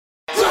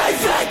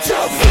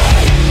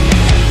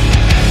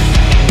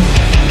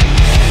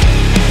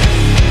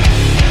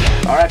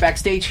All right,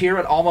 backstage here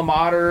at Alma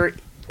Mater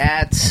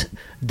at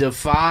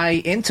Defy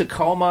in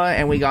Tacoma,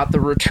 and we got the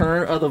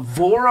return of the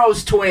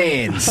VOROS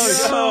twins.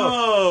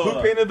 Oh,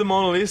 who painted the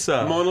Mona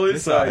Lisa? Mona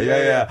Lisa,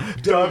 yeah.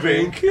 Da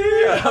Vinci.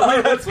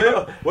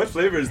 What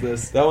flavor is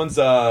this? That one's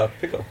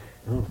pickle.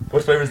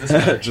 What flavor is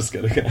this? Just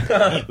kidding.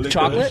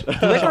 Chocolate?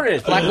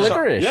 Licorice. Black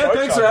licorice. Yeah,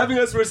 thanks for having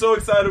us. We're so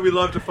excited. We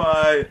love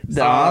Defy.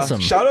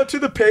 Awesome. Shout out to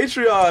the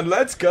Patreon.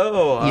 Let's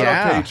go.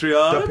 Yeah. The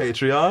Patreon. The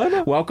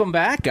Patreon. Welcome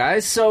back,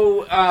 guys.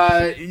 So,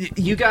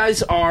 you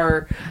guys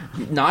are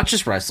not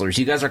just wrestlers.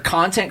 You guys are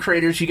content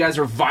creators. You guys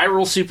are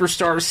viral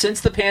superstars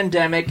since the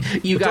pandemic.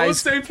 You Don't guys...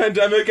 say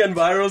pandemic and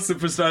viral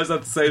superstars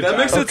at the same time. That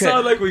makes it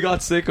sound like we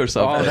got sick or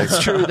something. Oh,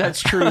 that's true.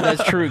 That's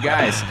true,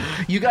 guys.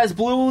 You guys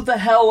blew the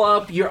hell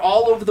up. You're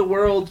all over the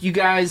world. You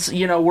guys,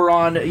 were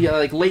on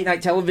like late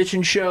night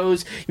television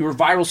shows. You were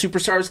viral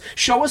superstars.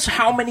 Show us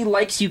how many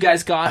likes you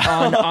guys got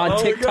on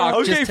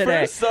TikTok just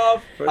today. First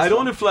off, I don't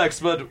want to flex,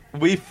 but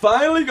we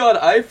finally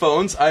got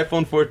iPhones,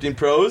 iPhone 14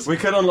 Pros. We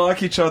could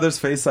unlock each other's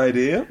Face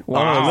ID.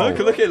 Wow.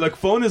 Look,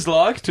 phone is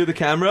locked to the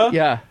camera.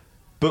 Yeah.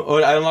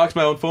 I unlocked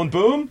my own phone.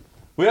 Boom.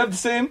 We have the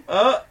same.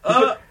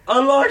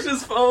 Unlocked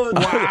his phone.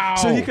 Wow.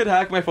 So he could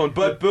hack my phone,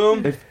 but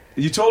boom. If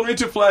you told me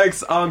to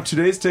flex.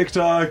 Today's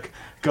TikTok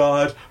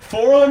got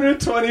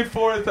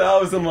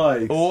 424,000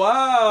 likes.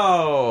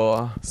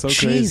 Wow. So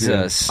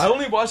Jesus. I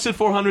only watched it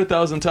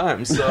 400,000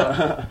 times.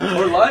 So.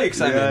 Or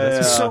likes, I mean.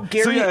 Yeah. So,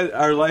 Gary...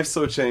 our life's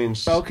so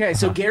changed. Okay,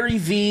 so Gary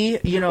V,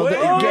 we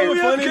have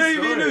Gary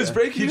V news,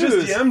 breaking news.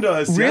 news. He just DM'd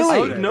us. Really?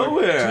 yesterday, Out of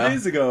nowhere. 2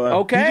 days ago.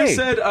 Okay. He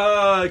just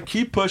said,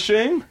 keep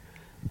pushing.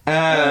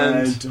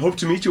 And hope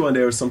to meet you one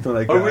day or something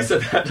like that. Or we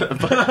said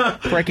that.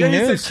 Breaking he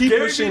news. said, keep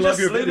Gary pushing, V love just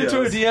your slid into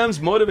our videos.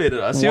 DMs, motivated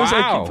us. He was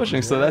like, Wow. keep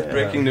pushing. So that's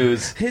breaking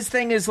news. His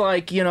thing is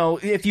like,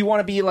 if you want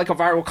to be like a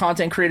viral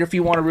content creator, if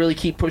you want to really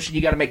keep pushing,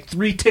 you got to make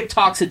 3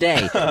 TikToks a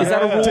day. Is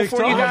that a rule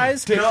for you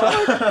guys? Do you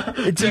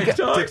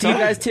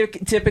guys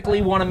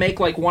typically want to make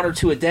like 1 or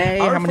 2 a day?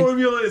 Our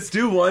formula is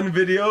do 1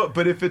 video,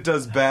 but if it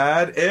does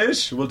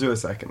bad-ish, we'll do a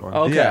second one.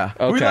 Okay. Yeah.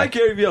 Okay. We like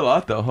Gary V a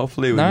lot, though.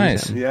 Hopefully we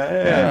Nice. use him.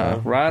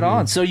 Yeah. Right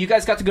on. So you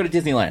guys got to go to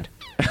Disneyland.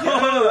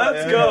 Oh,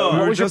 let's go.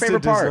 What was your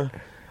favorite part?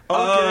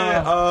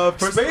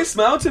 Space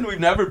Mountain we've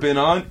never been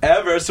on,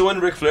 ever. So when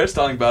Ric Flair's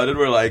talking about it,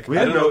 we're like, We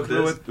I don't know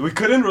know this. we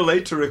couldn't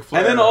relate to Ric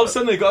Flair. And then all of a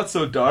sudden it got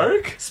so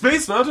dark.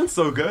 Space Mountain's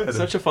so good.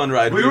 Such a fun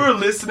ride. We were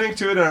listening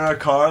to it in our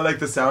car, like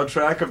the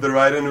soundtrack of the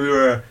ride, and we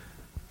were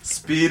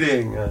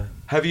speeding.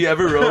 Have you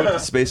ever rode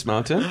Space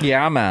Mountain?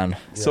 Yeah, man.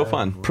 So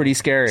fun. Pretty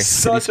scary.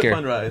 Such Pretty a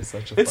fun ride.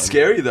 Such a fun It's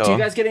scary though. Do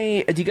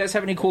you guys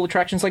have any cool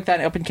attractions like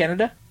that up in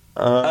Canada?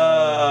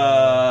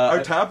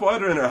 Our tap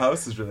water in our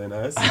house is really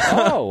nice.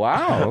 Oh,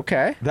 wow.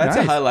 Okay. That's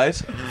Nice. a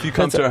highlight. If you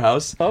come to our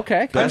house.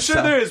 Okay. I'm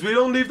sure there is. We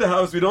don't leave the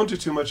house. We don't do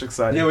too much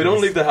exciting. Yeah, we don't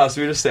things. leave the house.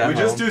 We just stay at We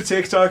home. just do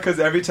TikTok because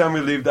every time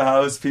we leave the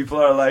house, people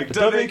are like,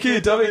 Davinki,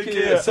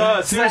 Davinki.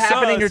 sauce. Is that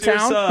happening in your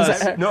town? Is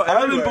that- No,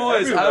 Island everywhere,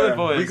 Boys, everywhere. Island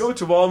Boys. We go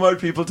to Walmart,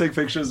 people take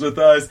pictures with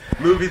us,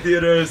 movie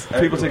theaters.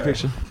 People take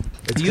pictures.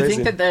 Do you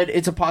think that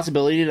it's a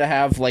possibility to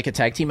have like a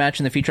tag team match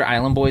in the future,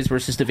 Island Boys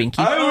versus Da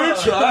Vinci? We're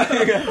trying.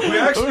 We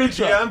actually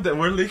DM'd them.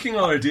 We're leaking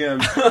all our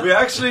DMs. We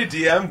actually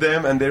DM'd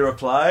them and they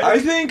replied. I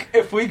think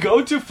if we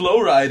go to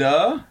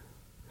Florida,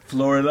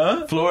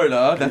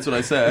 that's what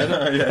I said.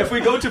 Yeah. If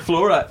we go to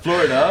Florida,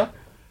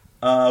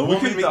 we'll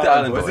can meet meet the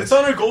Island Boys. It's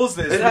on our goals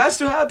list. it has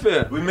to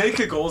happen. We make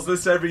a goals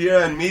list every year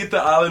and meet the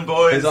Island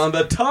Boys. It's on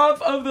the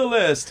top of the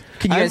list.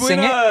 Can you guys sing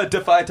it?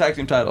 Defy tag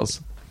team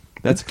titles.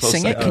 That's a close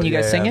Sing it? second. Can you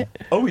guys sing it?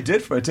 Oh, we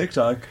did for a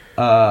TikTok.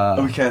 We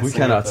We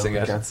cannot sing We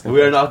it. can't sing We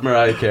are not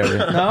Mariah Carey.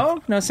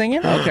 No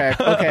singing. Okay.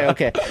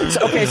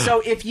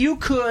 So if you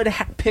could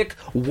pick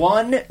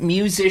one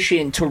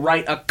musician to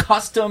write a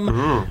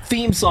custom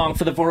theme song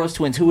for the VOROS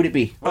twins, who would it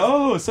be?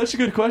 Oh, such a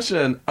good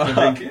question.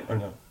 Vinky? Or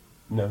no?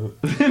 No.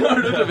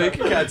 Leonardo da Vinci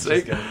can't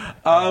sing.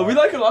 We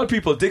like a lot of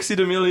people. Dixie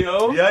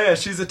D'Amelio. Yeah,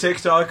 she's a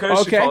TikToker.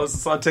 She Okay. follows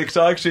us on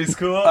TikTok. She's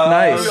cool.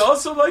 Nice. We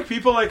also like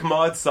people like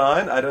Maud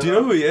San. I don't Do you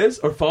know who he is?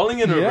 Or Falling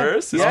in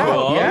Reverse? Is Yeah.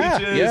 cool. Yeah.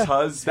 Ages,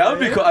 husband. That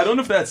would be cool. I don't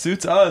know if that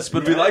suits us,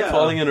 but we like Yeah.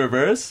 Falling in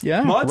Reverse.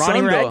 Yeah. Maud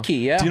Ronnie San, though.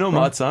 Radke, yeah. Do you know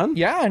Maud San?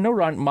 Yeah, I know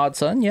Maud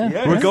Son. Yeah.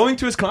 Yeah. We're going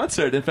to his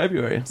concert in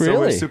February. So we're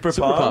Really? super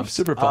Super pumped. pumped.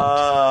 Super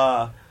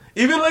pumped.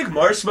 Even like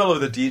Marshmallow,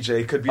 the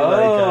DJ, could be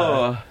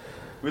Oh.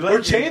 we Or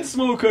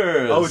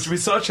Chainsmokers. Oh, we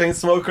saw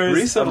Chainsmokers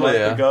Recently, a month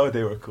yeah. ago.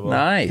 They were cool.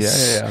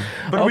 Nice. Yeah.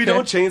 But we Okay.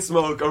 don't chain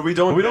smoke, or we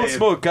don't. We don't vape,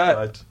 smoke, God.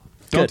 but-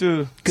 Don't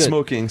Good. do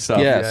smoking stuff.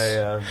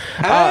 Yes.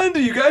 Yeah. And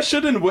you guys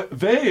shouldn't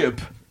vape.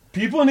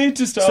 People need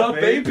to Stop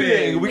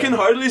vaping. We can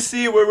hardly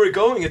see where we're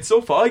going. It's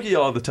so foggy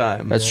all the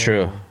time. That's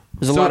true.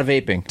 There's a So- lot of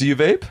vaping. Do you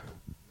vape?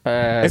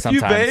 If Sometimes.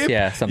 you vape,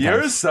 Yeah, sometimes.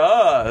 you're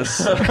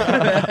sus.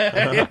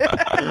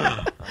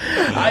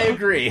 I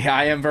agree.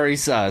 I am very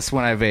sus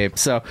when I vape.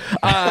 So,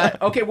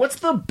 okay, what's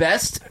the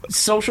best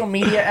social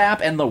media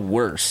app and the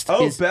worst?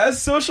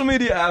 Best social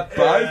media app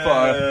by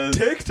far.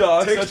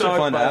 TikTok. Such a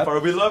fun by app. far.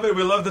 We love it.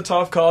 We love the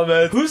top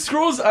comments. Who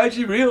scrolls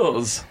IG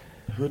Reels?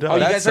 Who does? Oh, you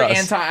That's guys are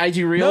us.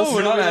 anti-IG Reels? No,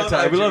 we're not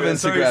anti. We love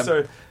Reels. Instagram.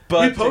 Sorry.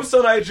 But we post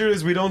on IG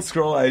Reels. We don't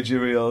scroll IG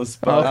Reels.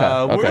 But,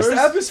 Okay. Worst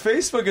app is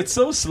Facebook. It's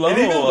so slow. It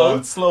even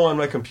loads slow on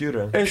my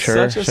computer. It's Sure,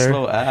 such a sure.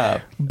 slow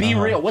app. Be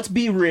Real. What's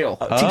Be Real?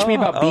 Teach me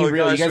about Be oh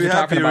Real. gosh, You guys we are have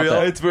talking Be about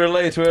Real.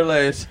 that. We're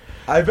late.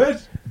 I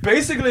bet.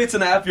 Basically, it's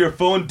an app. Your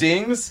phone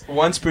dings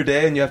once per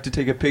day, and you have to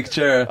take a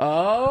picture.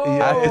 Oh.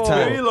 Yeah, At it's the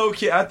time. very low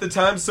key at the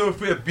time. So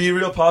if Be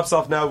Real pops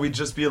off now, we'd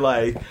just be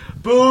like,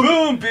 boom,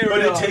 Boom, Be But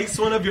Real. it takes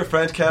one of your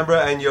front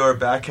camera and your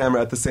back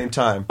camera at the same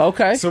time.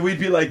 Okay. So we'd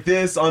be like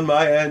this on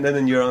my end, and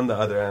then you're on the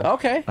other end.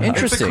 Okay. It's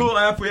Interesting. a cool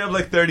app. We have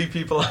like 30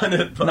 people on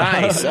it. But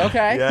Nice.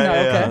 Okay. Yeah, no, yeah,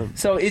 okay. yeah.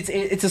 So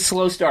it's a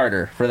slow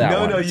starter for that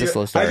one. No, It's a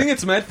slow I starter. think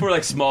it's meant for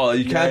like small.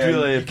 You can't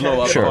really you blow can't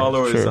up. get Sure,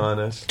 followers sure. on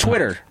it.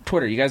 Twitter.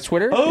 You guys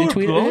Twitter? Oh, You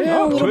tweet it? cool.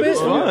 Yeah, a little Twitter's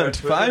bit. fun. Yeah,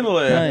 Twitter.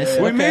 Finally. Nice.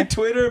 We Okay. made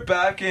Twitter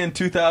back in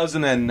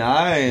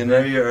 2009.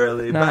 Very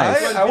early.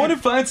 Nice. But I want to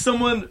find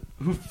someone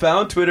who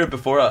found Twitter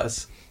before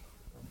us.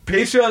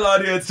 Patreon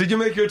audience, did you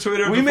make your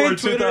Twitter We before made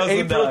Twitter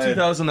 2009? April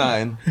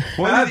 2009.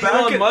 When Ah, did back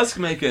Elon in- Musk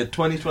make it?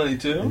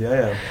 2022?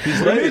 Yeah. He's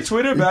We late. made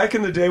Twitter back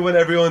in the day when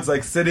everyone's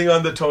like sitting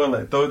on the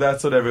toilet. Though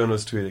that's what everyone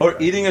was tweeting. Or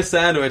about. eating a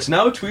sandwich.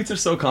 Now tweets are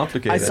so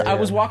complicated. I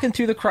was walking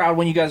through the crowd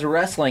when you guys were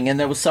wrestling, and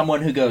there was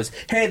someone who goes,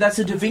 "Hey, that's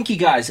the Da Vinci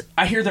guys.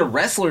 I hear they're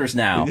wrestlers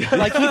now."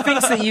 Like he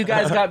thinks that you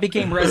guys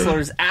became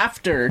wrestlers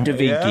after Da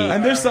Vinci. Yeah.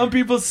 And there's some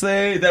people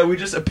say that we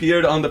just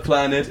appeared on the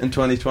planet in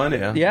 2020.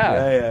 Yeah.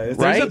 It's,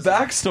 Right? There's a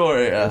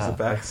backstory. There's a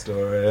backstory.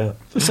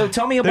 Yeah. So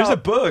tell me There's a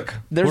about. book.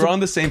 There's We're a- on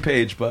the same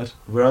page, but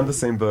We're on the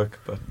same book,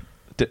 but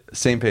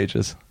same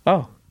pages.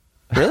 Oh,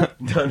 really?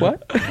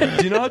 What?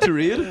 Do you know how to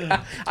read?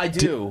 I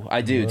do.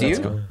 Do Let's you?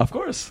 go. Of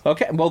course.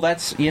 Okay. Well,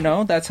 that's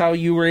how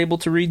you were able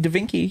to read Da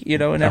Vinci,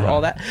 and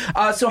all that.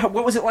 So,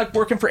 what was it like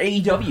working for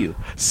AEW?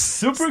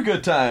 Super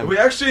good time. we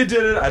actually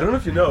did it. I don't know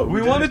if you know. We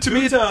did wanted it to two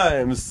meet-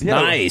 times.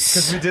 Yeah. Nice.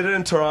 Because we did it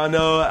in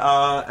Toronto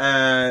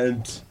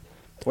and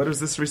what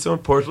was this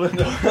recent? Portland.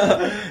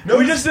 No,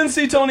 we just didn't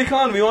see Tony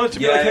Khan. We wanted to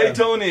be Yeah, like, hey, yeah.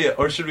 Tony.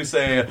 Or should we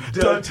say,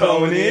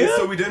 Tony.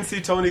 So we didn't see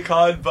Tony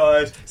Khan,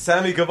 but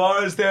Sammy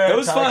Guevara's there. It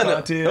was Ty fun.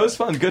 Conti. It was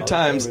fun. Good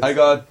times. favorites. I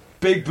got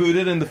big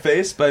booted in the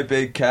face by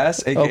Big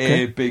Cass, aka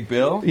Okay. Big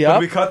Bill. Yeah.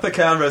 But we cut the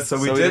camera, so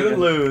we So we didn't didn't-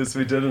 lose.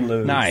 We didn't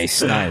lose.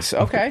 Nice.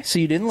 Okay. So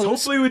you didn't lose.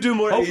 Hopefully we do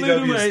more Hopefully,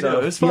 AEW we made it. stuff.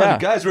 It was fun, Yeah.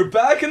 guys. We're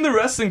back in the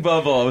wrestling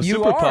bubble. I was You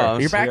super are. pumped.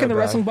 You're back Yeah, in the back.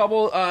 wrestling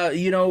bubble.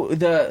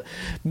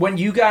 When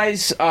you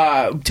guys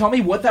tell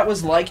me what that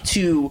was like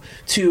to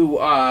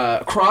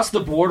cross the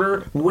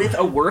border with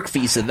a work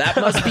visa. That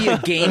must be a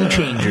game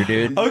changer,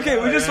 dude.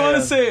 Okay, we just want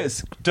to say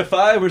this.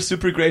 Defy, we're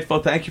super grateful.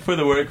 Thank you for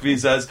the work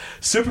visas.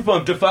 Super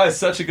pumped. Defy is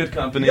such a good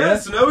company. Yeah,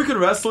 so now we can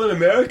wrestle in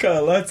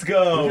America. Let's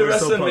go. We can We're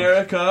wrestle so in pumped.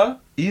 America.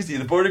 Easy.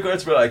 The border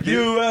guards were like,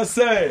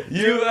 USA.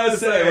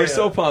 We're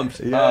so pumped.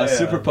 Yeah.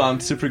 Super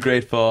pumped. Super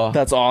grateful.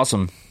 That's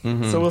awesome.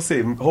 So we'll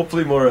see.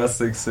 Hopefully more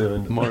wrestling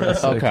soon. More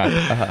wrestling. Okay.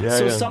 Yeah,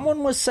 So yeah.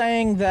 someone was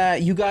saying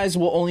that you guys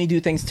will only do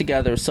things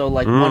together. So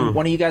like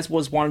one of you guys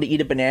wanted to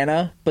eat a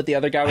banana, but the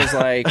other guy was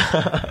like,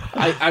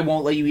 I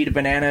won't let you eat a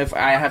banana if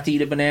I have to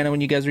eat a banana when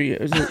you guys I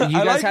guys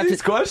like have these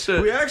to.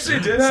 questions. We actually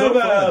did So have a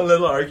fun.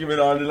 little argument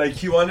on it. Like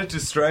he wanted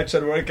to stretch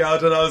and work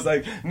out, and I was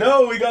like,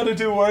 "No, we got to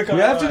do work." We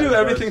have to do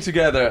everything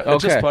together.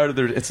 It's just Okay. part of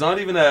the. It's not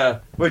even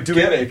a. Wait, do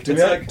we gimmick. do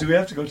It's like- we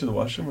have to go to the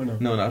washroom or no?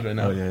 No, not right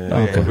now. Oh,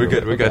 yeah. Okay, we're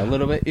good. We're Okay, a good.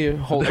 little bit. You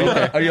hold.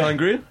 Okay. Are you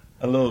hungry?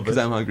 A little bit. Because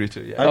I'm hungry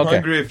too. Yeah. I'm Okay.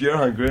 hungry if you're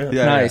hungry.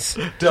 Yeah, Nice.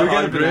 yeah. Should we get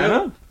a Hungry?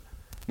 banana?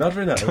 Not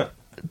right now.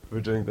 We're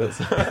doing this.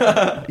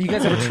 You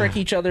guys ever trick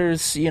each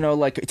other's,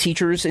 like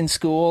teachers in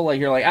school? Like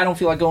you're like, I don't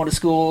feel like going to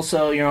school,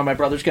 so my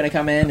brother's gonna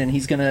come in and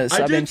he's gonna I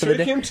sub in did for the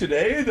trick day. him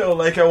today though.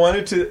 Like he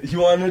wanted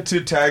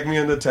to tag me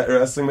in the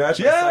wrestling match.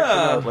 I Yeah. psyched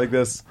him out like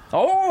this.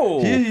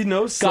 Oh, He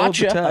knows. so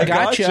Gotcha. the I tag.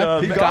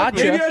 gotcha. He got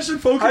Gotcha. me. Maybe I should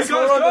focus I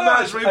more got on the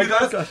gosh.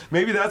 match. I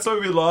Maybe that's why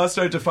we lost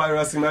our Defy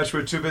wrestling match.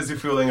 We're too busy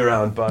fooling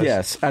around. But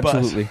yes, But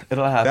absolutely.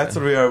 it'll happen. that's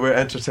what we are. We're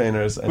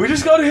entertainers. We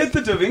just got to hit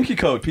the Da Vinci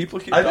Code. People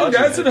keep. I think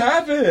dodging that's it. what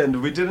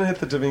happened. We didn't hit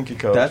the Da Vinci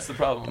Code. That's the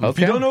problem. If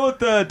Okay. you don't know what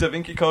the Da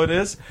Vinci Code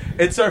is,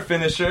 it's our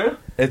finisher.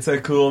 It's a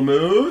cool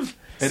move.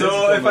 It is a So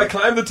cool if I move.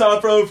 climb the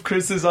top rope,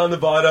 Chris is on the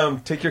bottom.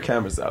 Take your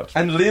cameras out.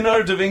 And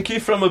Leonardo da Vinci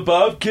from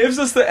above gives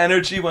us the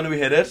energy when we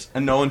hit it,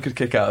 and no one could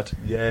kick out.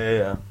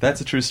 Yeah. That's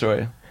a true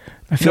story.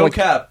 I feel No like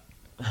cap.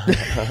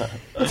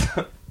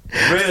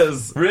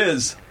 Riz.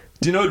 Riz.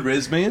 Do you know what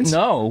Riz means?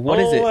 no. What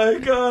is Oh it?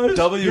 my gosh.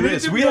 W You need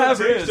Riz. to We be on have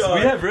Riz. TikTok.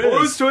 We have Riz.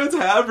 Those twins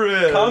have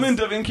Riz. Common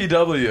Da Vinci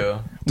W.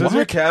 Does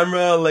your What?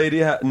 camera lady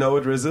know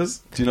what Riz is?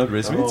 Do you know what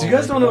Riz means? Oh you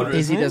guys my don't know what God.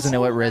 Riz Izzy means? doesn't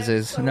know what Riz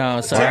is. No,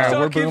 sorry, TikTok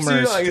we're keeps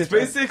boomers. you, like, it's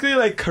basically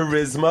like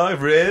charisma,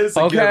 Riz.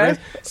 Like you have Okay.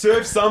 Riz. So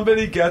if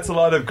somebody gets a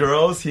lot of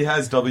girls, he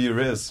has W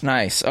Riz.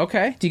 Nice.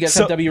 Okay. Do you guys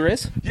So- have W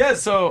Riz? Yeah,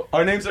 so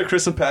our names are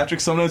Chris and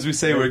Patrick. Sometimes we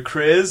say we're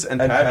Chris and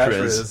And Pat Pat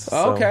Riz. Riz.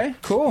 So- Okay.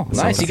 Cool.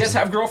 Nice. You guys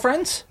have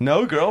girlfriends?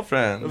 No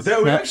girlfriends. Yeah,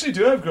 we No. actually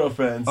do have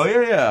girlfriends. Oh,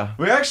 yeah.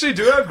 We actually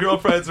do have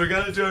girlfriends. We're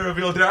gonna do a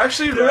reveal. They're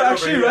actually They're right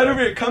actually over right here. over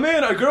here. Come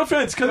in, our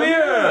girlfriends. Come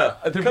here.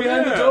 They're Come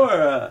behind here. the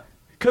door.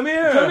 Come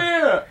here. Come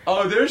here.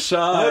 Oh, they're shy.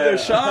 Oh, they're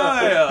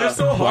shy. They're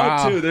so hot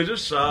Wow. too. They're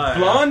just shy.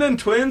 Blonde and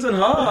twins and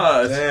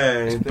hot.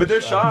 Dang, But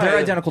they're shy. They're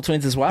identical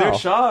twins as well. They're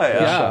shy. Yeah.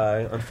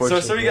 Shy, So,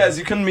 unfortunately. you guys,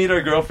 you can meet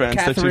our girlfriends.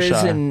 They're too Catheriz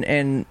shy.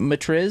 and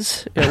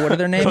Matriz. What are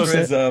their names?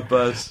 Matriza,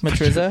 but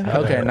Matriza?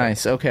 Okay,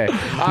 nice. Okay.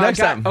 Next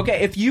time.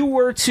 Okay, if you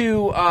were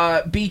to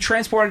be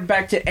transported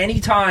back to any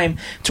time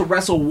to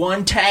wrestle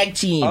one tag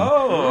team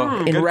Oh,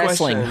 in good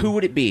wrestling, question. who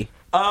would it be?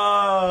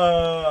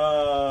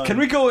 Can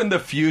we go in the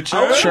future?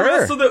 I want Sure. to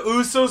wrestle the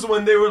Usos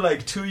when they were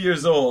like 2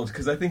 years old,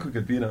 because I think we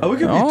could beat them. Oh, we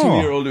could be Oh.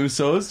 2-year-old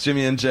Usos,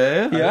 Jimmy and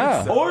Jay.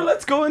 Yeah. so. Or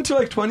let's go into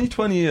like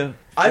 2020.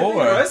 I think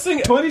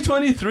wrestling-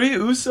 2023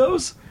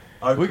 Usos.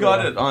 We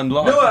got it on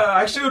lock. No,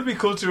 actually, it would be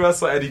cool to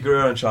wrestle Eddie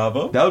Guerrero and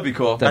Chavo. That would be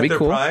cool. That'd At be their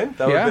cool. prime.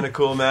 That would Yeah. have been a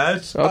cool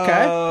match.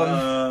 Okay.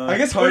 I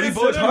guess Hardy but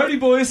Boys. instead of- Hardy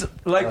Boys.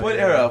 Like Oh, what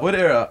yeah. era? What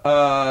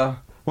era?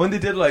 When they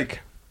did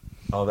like.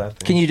 All that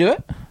thing. Can you do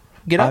it?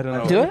 Get I up, don't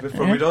know. do it.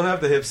 Before, we don't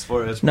have the hips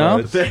for it. No?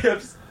 but the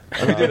hips.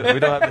 We don't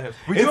have the hips.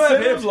 We do Instead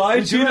have hips. of lie,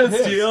 We do cheat, have and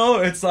hips. steal,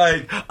 it's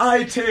like,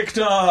 I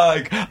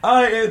TikTok,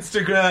 I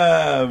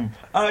Instagram,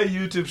 I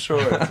YouTube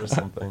Shorts or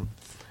something.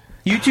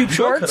 YouTube You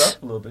got cut shorts.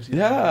 up a little bit.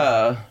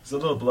 Yeah. There's a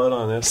little blood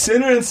on it.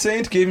 Sinner and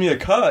Saint gave me a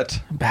cut.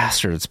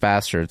 Bastards.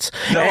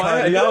 No,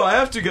 I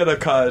have to get a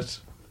cut.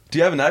 Do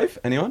you have a knife?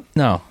 Anyone?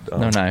 No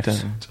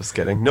knives. Just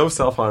kidding. No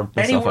self-harm.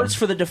 Any words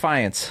for the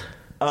Defiance?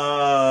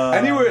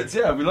 Any words?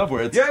 Yeah, we love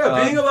words.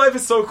 Yeah, being alive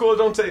is so cool.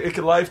 Don't take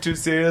life too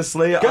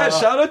seriously. Guys,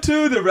 shout out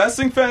to the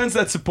wrestling fans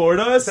that support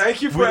us.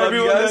 Thank you for We love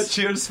everyone guys. that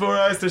cheers for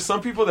us. There's some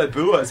people that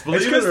boo us. It's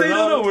Believe because it or they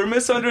don't know. not. We're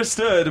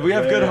misunderstood. We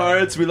have good Yeah.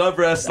 hearts. We love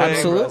wrestling.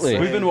 Absolutely.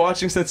 We've been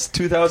watching since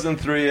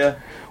 2003.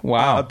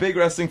 Wow. Big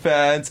wrestling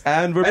fans,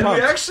 and we're And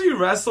pumped. we actually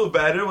wrestle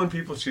better when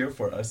people cheer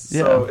for us.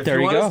 Yeah, So if there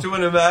you you want go. us to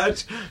win a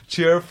match,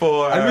 cheer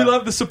for. And we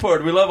love the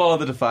support. We love all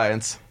the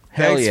Defiance.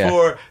 Hell Thanks yeah.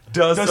 for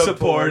the The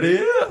support.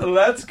 supporting.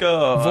 Let's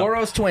go.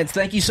 Voros Twins.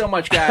 Thank you so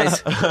much, guys.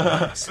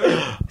 Sweet.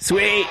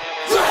 Sweet.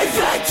 Right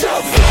back to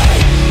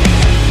fight.